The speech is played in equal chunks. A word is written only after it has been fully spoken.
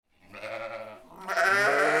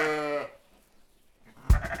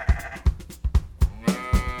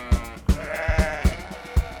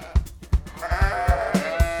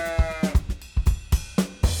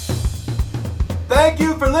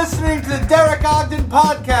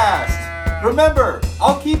podcast. Remember,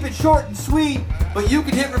 I'll keep it short and sweet, but you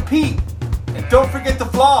can hit repeat. And don't forget to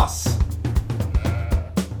floss.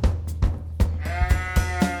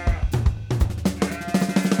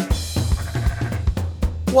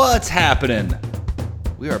 What's happening?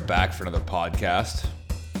 We are back for another podcast.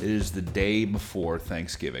 It is the day before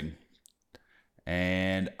Thanksgiving.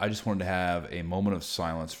 And I just wanted to have a moment of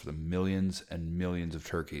silence for the millions and millions of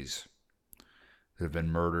turkeys that have been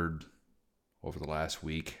murdered over the last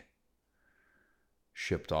week,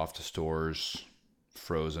 shipped off to stores,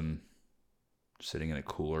 frozen, sitting in a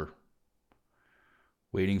cooler,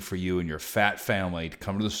 waiting for you and your fat family to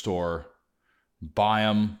come to the store, buy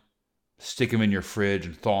them, stick them in your fridge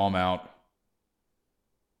and thaw them out,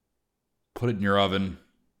 put it in your oven,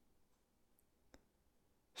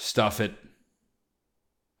 stuff it,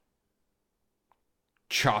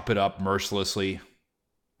 chop it up mercilessly,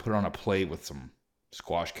 put it on a plate with some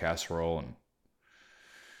squash casserole and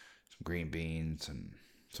some green beans and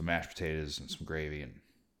some mashed potatoes and some gravy and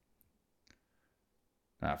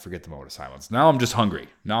forget the moment of silence. Now I'm just hungry.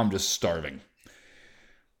 Now I'm just starving.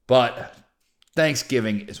 But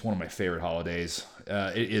Thanksgiving is one of my favorite holidays.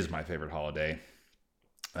 It is my favorite holiday.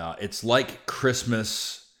 It's like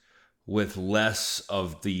Christmas with less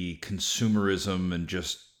of the consumerism and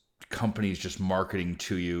just companies just marketing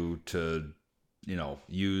to you to,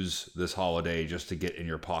 use this holiday just to get in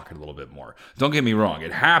your pocket a little bit more. Don't get me wrong.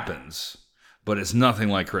 It happens, but it's nothing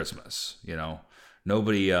like Christmas.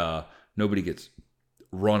 Nobody gets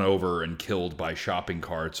run over and killed by shopping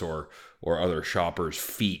carts or other shoppers'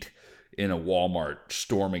 feet in a Walmart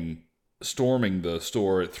storming the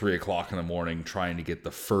store at 3:00 in the morning trying to get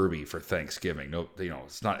the Furby for Thanksgiving. No,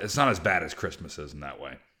 it's not as bad as Christmas is in that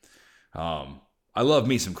way. I love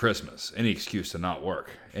me some Christmas. Any excuse to not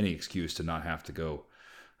work, any excuse to not have to go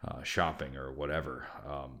shopping or whatever.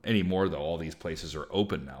 Anymore though, all these places are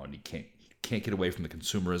open now, and you can't get away from the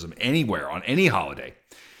consumerism anywhere on any holiday.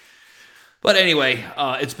 But anyway,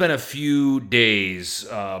 it's been a few days,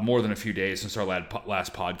 more than a few days since our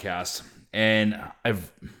last podcast, and I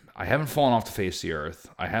haven't fallen off the face of the earth.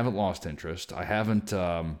 I haven't lost interest. I haven't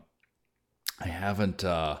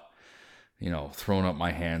thrown up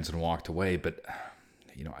my hands and walked away. But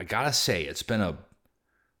I gotta say, it's been a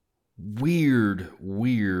weird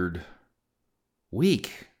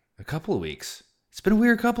week. A couple of weeks. It's been a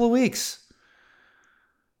weird couple of weeks.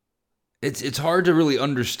 It's hard to really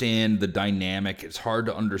understand the dynamic. It's hard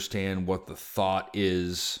to understand what the thought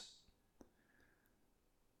is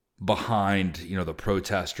behind, the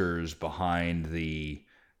protesters, behind the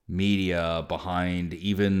media, behind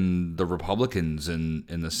even the Republicans in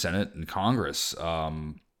the Senate and Congress.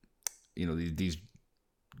 These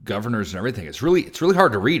governors and everything. It's really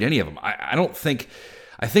hard to read any of them. I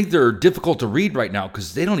think they're difficult to read right now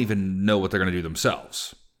because they don't even know what they're going to do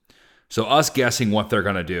themselves. So us guessing what they're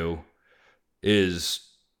going to do is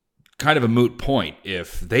kind of a moot point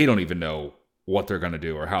if they don't even know what they're going to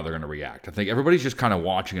do or how they're going to react. I think everybody's just kind of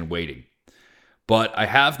watching and waiting. But I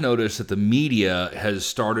have noticed that the media has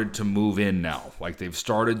started to move in now. Like they've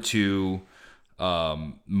started to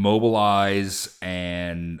mobilize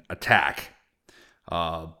and attack.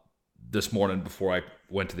 This morning before I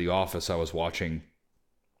went to the office, I was watching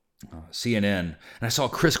CNN, and I saw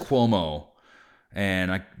Chris Cuomo,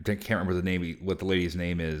 and I can't remember what the lady's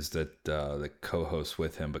name is that co-hosts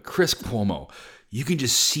with him, but Chris Cuomo, you can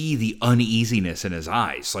just see the uneasiness in his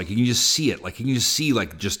eyes. Like you can just see it. Like you can just see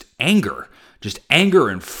just anger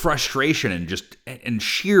and frustration and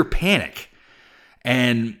sheer panic.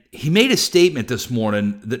 And he made a statement this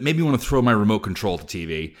morning that made me want to throw my remote control to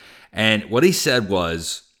TV. And what he said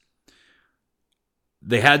was,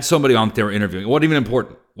 they had somebody on there interviewing. It wasn't even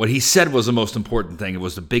important. What he said was the most important thing. It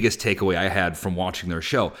was the biggest takeaway I had from watching their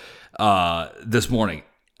show this morning.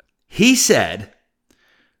 He said,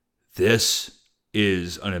 this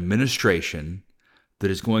is an administration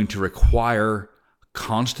that is going to require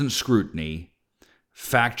constant scrutiny,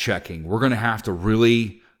 fact-checking. We're going to have to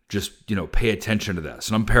really just, pay attention to this.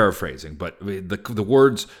 And I'm paraphrasing, but the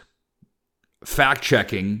words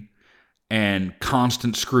fact-checking and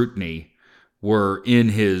constant scrutiny were in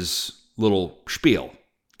his little spiel,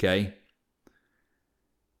 okay?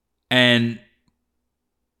 And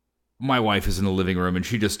my wife is in the living room, and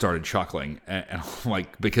she just started chuckling. And I'm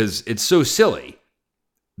like, because it's so silly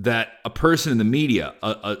that a person in the media,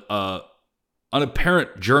 an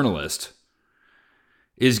apparent journalist,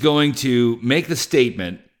 is going to make the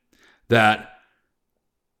statement that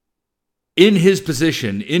in his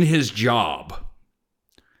position, in his job,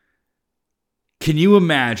 can you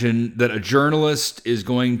imagine that a journalist is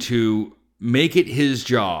going to make it his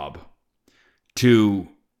job to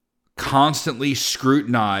constantly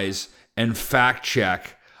scrutinize and fact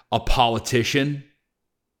check a politician?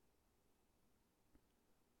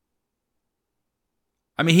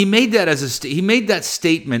 I mean, he made that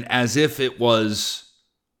statement as if it was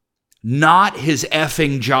not his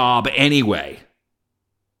effing job anyway.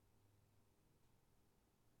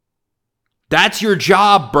 That's your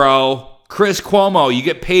job, bro. Chris Cuomo, you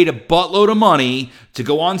get paid a buttload of money to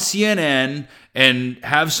go on CNN and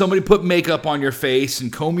have somebody put makeup on your face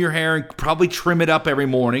and comb your hair and probably trim it up every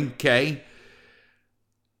morning, okay?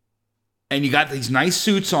 And you got these nice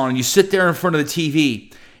suits on and you sit there in front of the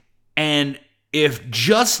TV. And if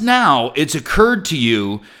just now it's occurred to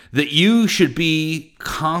you that you should be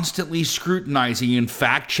constantly scrutinizing and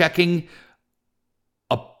fact-checking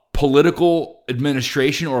a political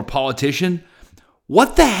administration or a politician,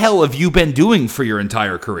 what the hell have you been doing for your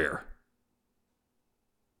entire career?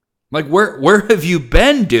 Like, where have you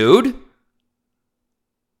been, dude?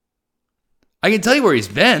 I can tell you where he's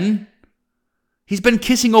been. He's been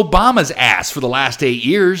kissing Obama's ass for the last 8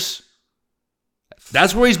 years.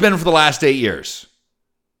 That's where he's been for the last 8 years.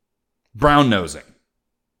 Brown-nosing.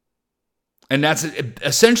 And that's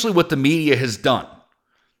essentially what the media has done.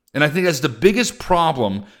 And I think that's the biggest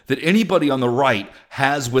problem that anybody on the right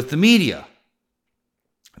has with the media.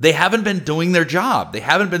 They haven't been doing their job. They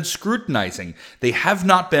haven't been scrutinizing. They have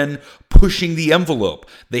not been pushing the envelope.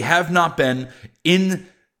 They have not been in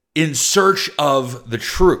search of the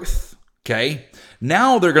truth, okay?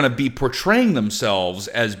 Now they're going to be portraying themselves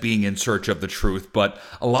as being in search of the truth, but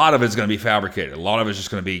a lot of it's going to be fabricated. A lot of it's just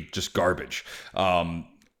going to be just garbage.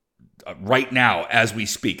 Right now, as we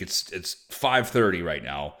speak, it's 5:30 right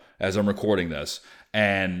now as I'm recording this,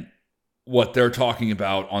 and what they're talking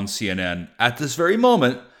about on CNN at this very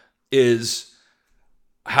moment is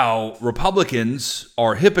how Republicans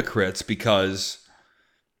are hypocrites because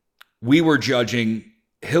we were judging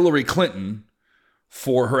Hillary Clinton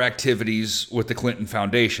for her activities with the Clinton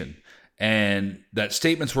Foundation, and that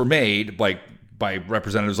statements were made by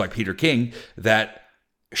representatives like Peter King that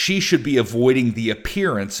she should be avoiding the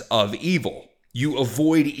appearance of evil. You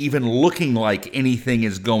avoid even looking like anything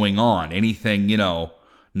is going on, anything,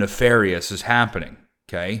 nefarious is happening,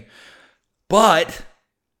 okay? But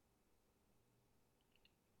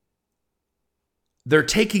they're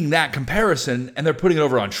taking that comparison and they're putting it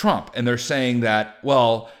over on Trump, and they're saying that,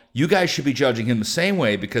 well, you guys should be judging him the same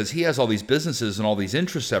way because he has all these businesses and all these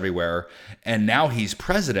interests everywhere, and now he's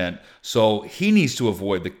president, so he needs to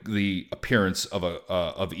avoid the appearance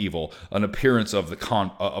of evil, an appearance of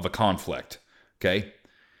a conflict, okay?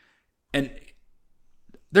 And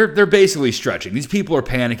they're basically stretching. These people are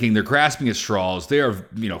panicking. They're grasping at straws. They are,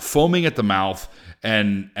 foaming at the mouth,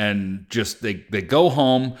 and just they go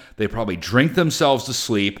home. They probably drink themselves to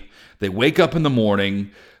sleep. They wake up in the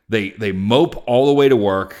morning. They mope all the way to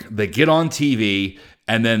work. They get on TV,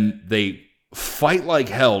 and then they fight like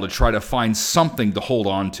hell to try to find something to hold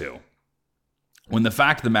on to. When the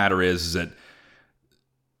fact of the matter is that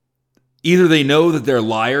either they know that they're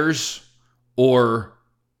liars or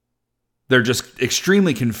they're just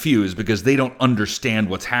extremely confused because they don't understand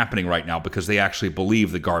what's happening right now because they actually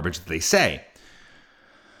believe the garbage that they say.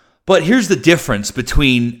 But here's the difference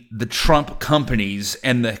between the Trump companies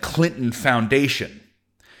and the Clinton Foundation.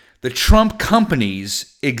 The Trump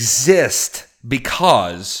companies exist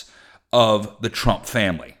because of the Trump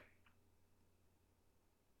family.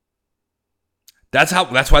 That's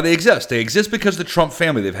why they exist. They exist because of the Trump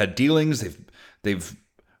family. They've had dealings. They've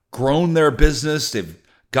grown their business. They've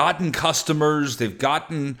gotten customers. They've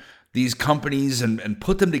gotten these companies and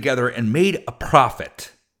put them together and made a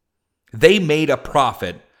profit. They made a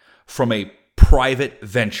profit from a private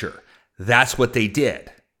venture. That's what they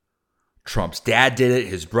did. Trump's dad did it.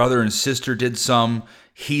 His brother and sister did some.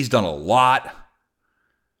 He's done a lot.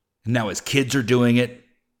 Now his kids are doing it.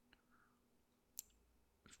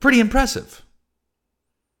 Pretty impressive.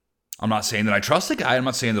 I'm not saying that I trust the guy. I'm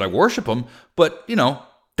not saying that I worship him. But,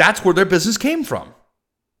 that's where their business came from.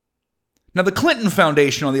 Now, the Clinton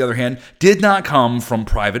Foundation, on the other hand, did not come from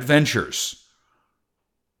private ventures.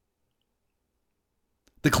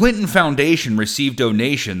 The Clinton Foundation received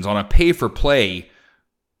donations on a pay-for-play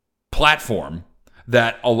platform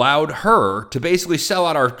that allowed her to basically sell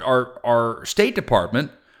out our State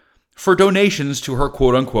Department for donations to her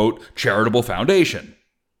quote-unquote charitable foundation.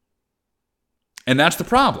 And that's the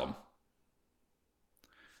problem.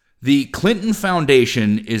 The Clinton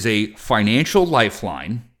Foundation is a financial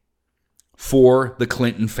lifeline for the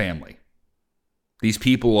Clinton family. These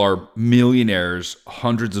people are millionaires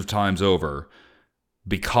hundreds of times over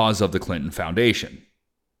because of the Clinton Foundation.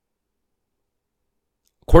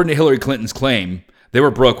 According to Hillary Clinton's claim, they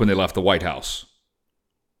were broke when they left the White House.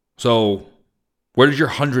 So where did your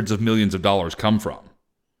hundreds of millions of dollars come from?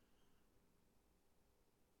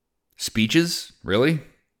 Speeches? Really?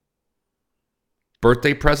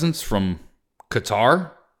 Birthday presents from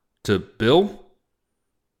Qatar to Bill?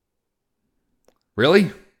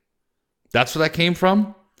 Really? That's where that came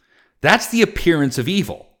from? That's the appearance of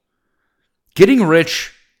evil. Getting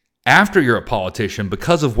rich after you're a politician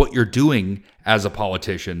because of what you're doing as a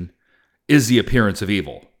politician is the appearance of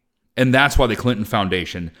evil. And that's why the Clinton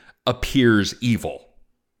Foundation appears evil.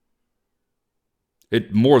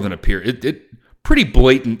 It more than appears. It pretty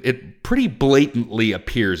blatantly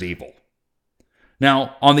appears evil.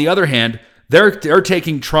 Now, on the other hand, they're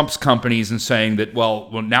taking Trump's companies and saying that,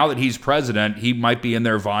 well, now that he's president, he might be in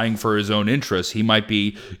there vying for his own interests. He might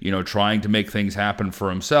be, trying to make things happen for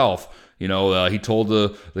himself. He told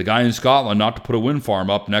the guy in Scotland not to put a wind farm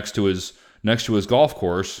up next to his golf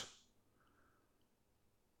course.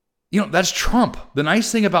 That's Trump. The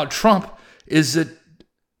nice thing about Trump is that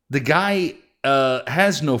the guy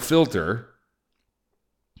has no filter.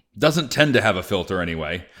 Doesn't tend to have a filter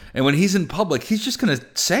anyway. And when he's in public, he's just going to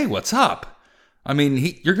say what's up. I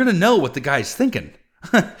mean, you're going to know what the guy's thinking.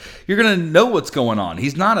 You're going to know what's going on.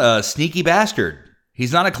 He's not a sneaky bastard.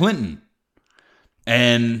 He's not a Clinton.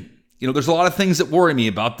 And, there's a lot of things that worry me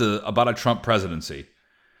about a Trump presidency.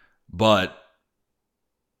 But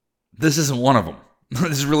this isn't one of them.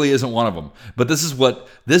 This really isn't one of them. But this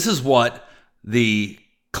is what the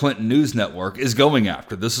Clinton News Network is going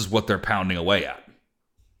after. This is what they're pounding away at.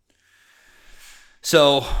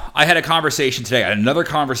 So I had another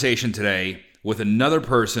conversation today with another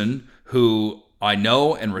person who I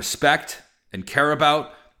know and respect and care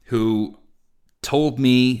about, who told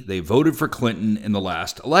me they voted for Clinton in the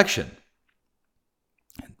last election.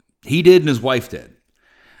 He did and his wife did.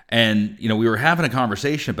 And, we were having a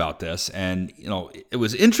conversation about this, and, it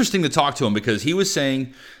was interesting to talk to him because he was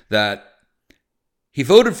saying that he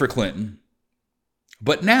voted for Clinton,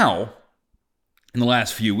 but now, in the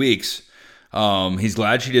last few weeks, he's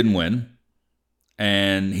glad she didn't win.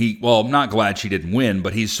 And not glad she didn't win,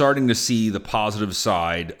 but he's starting to see the positive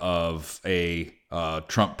side of a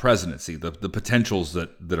Trump presidency, the potentials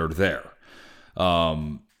that are there.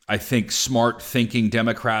 I think smart-thinking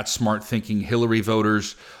Democrats, smart-thinking Hillary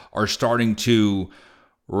voters are starting to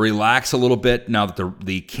relax a little bit now that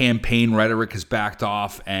the campaign rhetoric has backed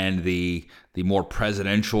off and the more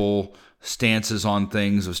presidential stances on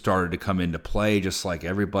things have started to come into play, just like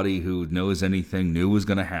everybody who knows anything knew was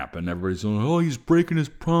going to happen. Everybody's going, oh, he's breaking his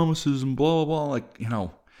promises and blah, blah, blah.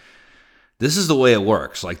 This is the way it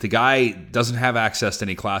works. Like, the guy doesn't have access to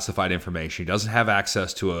any classified information. He doesn't have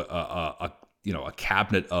access to a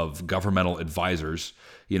cabinet of governmental advisors.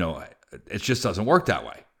 It just doesn't work that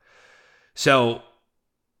way. So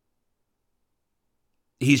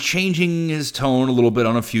he's changing his tone a little bit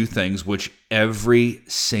on a few things, which every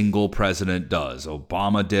single president does.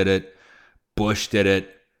 Obama did it. Bush did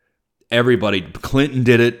it. Everybody. Clinton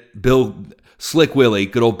did it. Slick Willie,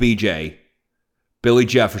 good old BJ. Billy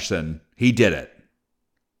Jefferson, he did it.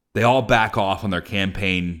 They all back off on their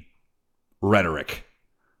campaign rhetoric,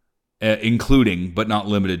 including, but not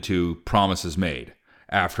limited to, promises made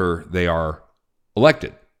after they are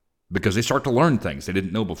elected, because they start to learn things they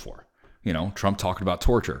didn't know before. Trump talking about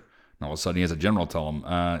torture. And all of a sudden he has a general tell him,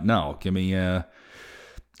 no, give me a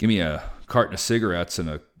carton of cigarettes and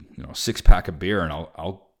a 6-pack of beer, and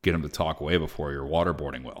I'll get him to talk way before your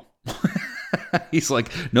waterboarding will. He's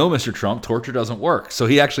like, no, Mr. Trump, torture doesn't work. So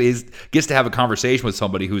he actually gets to have a conversation with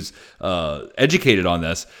somebody who's educated on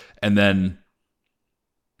this, and then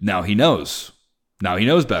now he knows. Now he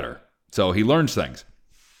knows better. So he learns things.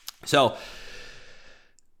 So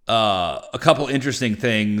a couple interesting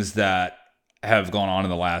things that have gone on in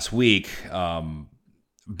the last week.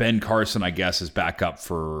 Ben Carson, I guess, is back up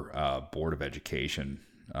for Board of Education.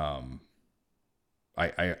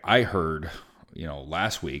 I heard,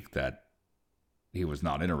 last week that he was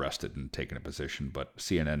not interested in taking a position, but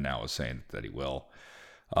CNN now is saying that he will.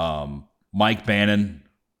 Mike Bannon,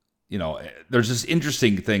 there's this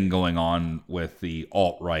interesting thing going on with the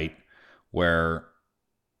alt-right where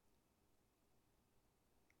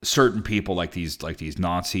certain people like these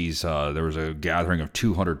Nazis, there was a gathering of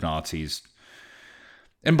 200 Nazis.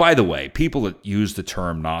 And by the way, people that use the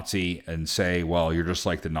term Nazi and say, well, you're just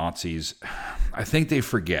like the Nazis, I think they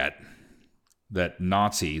forget that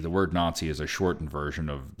Nazi, the word Nazi, is a shortened version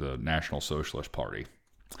of the National Socialist Party.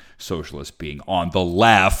 Socialist being on the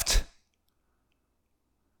left.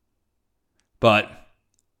 But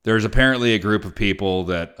there's apparently a group of people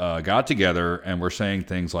that got together and were saying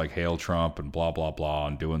things like "Hail Trump" and blah, blah, blah,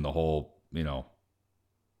 and doing the whole,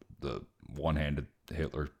 the one-handed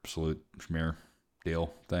Hitler salute schmear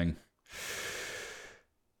deal thing,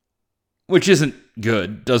 which isn't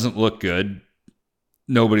good, doesn't look good.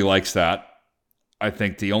 Nobody likes that. I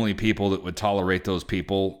think the only people that would tolerate those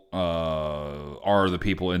people are the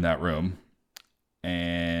people in that room.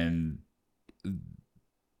 And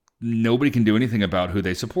nobody can do anything about who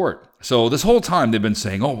they support. So this whole time they've been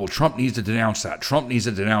saying, oh, well, Trump needs to denounce that. Trump needs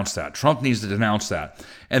to denounce that. Trump needs to denounce that.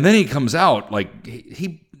 And then he comes out, like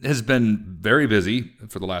he has been very busy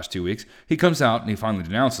for the last 2 weeks. He comes out and he finally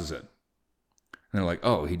denounces it. And they're like,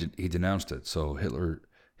 oh, he denounced it. So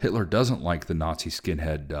Hitler doesn't like the Nazi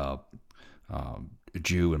skinhead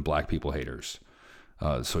Jew and black people haters.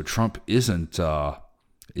 So Trump isn't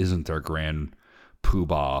their grand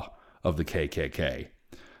poobah of the KKK.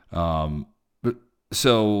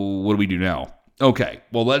 So what do we do now? Okay,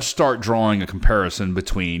 well, let's start drawing a comparison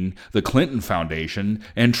between the Clinton Foundation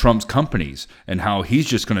and Trump's companies and how he's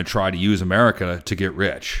just going to try to use America to get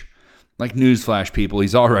rich. Like, newsflash, people,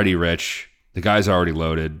 he's already rich. The guy's already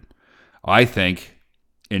loaded. I think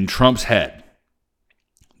in Trump's head,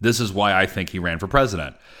 this is why I think he ran for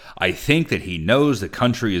president. I think that he knows the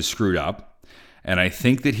country is screwed up, and I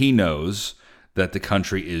think that he knows that the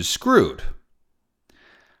country is screwed.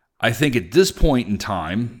 I think at this point in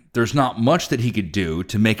time, there's not much that he could do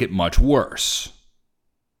to make it much worse.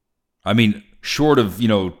 I mean, short of,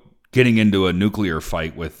 getting into a nuclear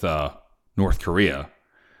fight with North Korea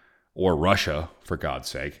or Russia, for God's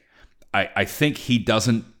sake, I think he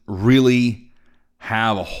doesn't really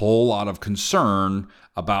have a whole lot of concern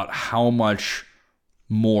about how much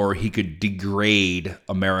more he could degrade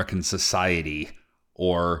American society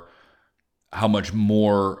or how much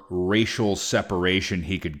more racial separation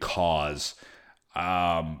he could cause.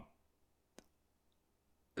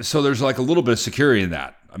 So there's like a little bit of security in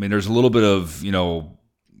that. I mean, there's a little bit of,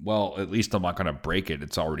 well, at least I'm not going to break it.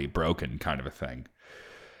 It's already broken kind of a thing.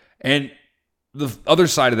 And the other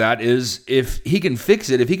side of that is if he can fix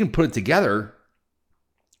it, if he can put it together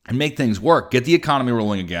and make things work, get the economy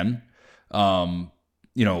rolling again,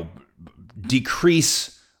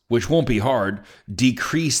 decrease, which won't be hard,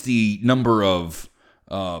 decrease the number of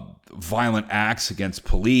violent acts against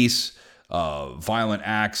police, violent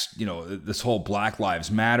acts, this whole Black Lives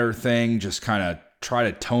Matter thing, just kind of try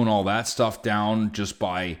to tone all that stuff down just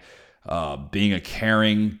by being a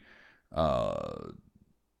caring,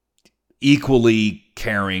 equally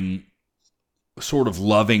caring, sort of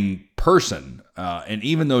loving person. And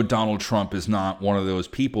even though Donald Trump is not one of those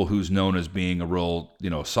people who's known as being a real,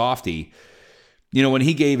 softy, when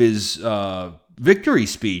he gave his victory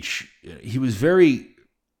speech, he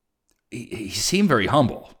seemed very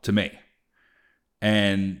humble to me.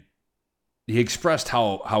 And he expressed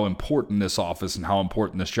how important this office and how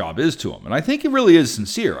important this job is to him. And I think he really is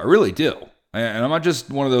sincere. I really do. And I'm not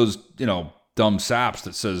just one of those, dumb saps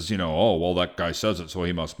that says, oh, well, that guy says it, so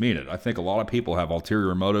he must mean it. I think a lot of people have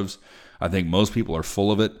ulterior motives. I think most people are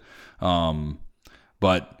full of it.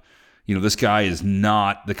 But this guy is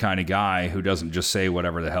not the kind of guy who doesn't just say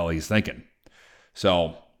whatever the hell he's thinking.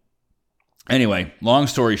 So anyway, long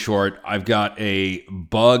story short, I've got a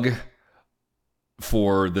bug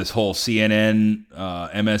for this whole CNN,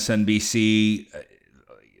 MSNBC.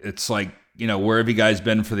 It's like, where have you guys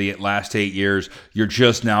been for the last 8 years? You're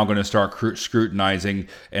just now going to start scrutinizing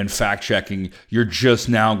and fact-checking. You're just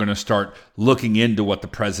now going to start looking into what the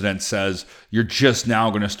president says. You're just now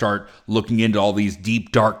going to start looking into all these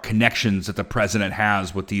deep, dark connections that the president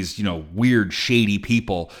has with these, weird, shady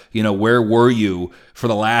people. Where were you for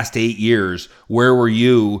the last 8 years? Where were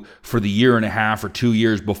you for the year and a half or 2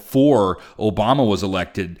 years before Obama was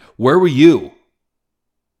elected? Where were you?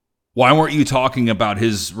 Why weren't you talking about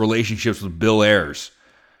his relationships with Bill Ayers?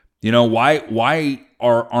 Why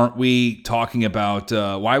aren't we talking about,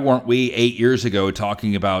 why weren't we 8 years ago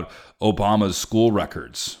talking about Obama's school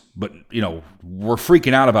records? But, we're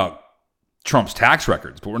freaking out about Trump's tax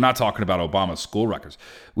records, but we're not talking about Obama's school records.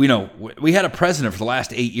 We had a president for the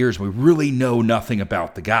last 8 years. We really know nothing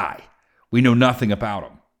about the guy. We know nothing about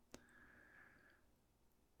him.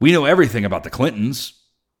 We know everything about the Clintons.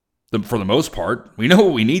 For the most part, we know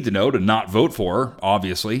what we need to know to not vote for her,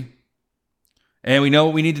 obviously. And we know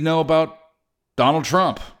what we need to know about Donald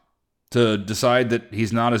Trump to decide that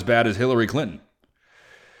he's not as bad as Hillary Clinton.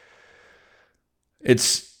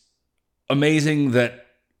 It's amazing that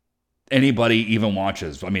anybody even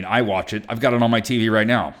watches. I mean, I watch it. I've got it on my TV right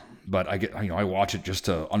now. But I watch it just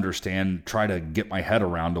to understand, try to get my head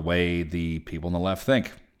around the way the people on the left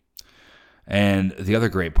think. And the other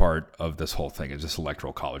great part of this whole thing is this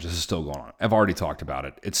electoral college. This is still going on. I've already talked about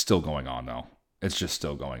it. It's still going on, though. It's just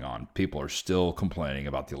still going on. People are still complaining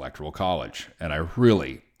about the Electoral College. And I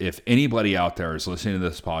really, if anybody out there is listening to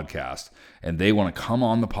this podcast and they want to come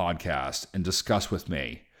on the podcast and discuss with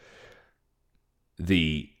me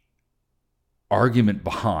the argument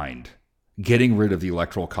behind getting rid of the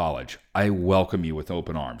Electoral College, I welcome you with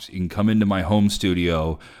open arms. You can come into my home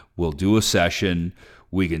studio. We'll do a session.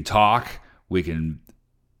 We can talk. We can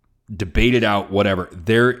debate it out, whatever.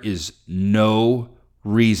 There is no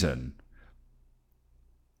reason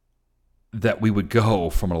that we would go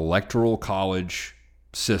from an electoral college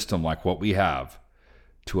system like what we have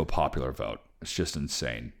to a popular vote. It's just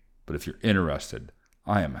insane. But if you're interested,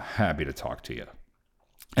 I am happy to talk to you.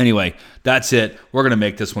 Anyway, that's it. We're going to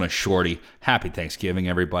make this one a shorty. Happy Thanksgiving,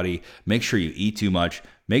 everybody. Make sure you eat too much.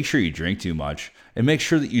 Make sure you drink too much. And make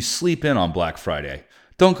sure that you sleep in on Black Friday.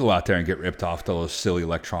 Don't go out there and get ripped off to those silly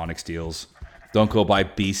electronics deals. Don't go buy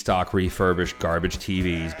B-stock refurbished garbage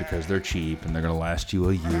TVs because they're cheap and they're going to last you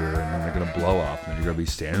a year and then they're going to blow up and then you're going to be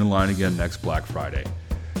standing in line again next Black Friday.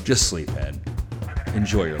 Just sleep in.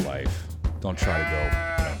 Enjoy your life. Don't try to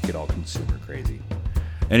go, get all consumer crazy.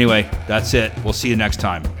 Anyway, that's it. We'll see you next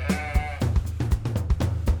time.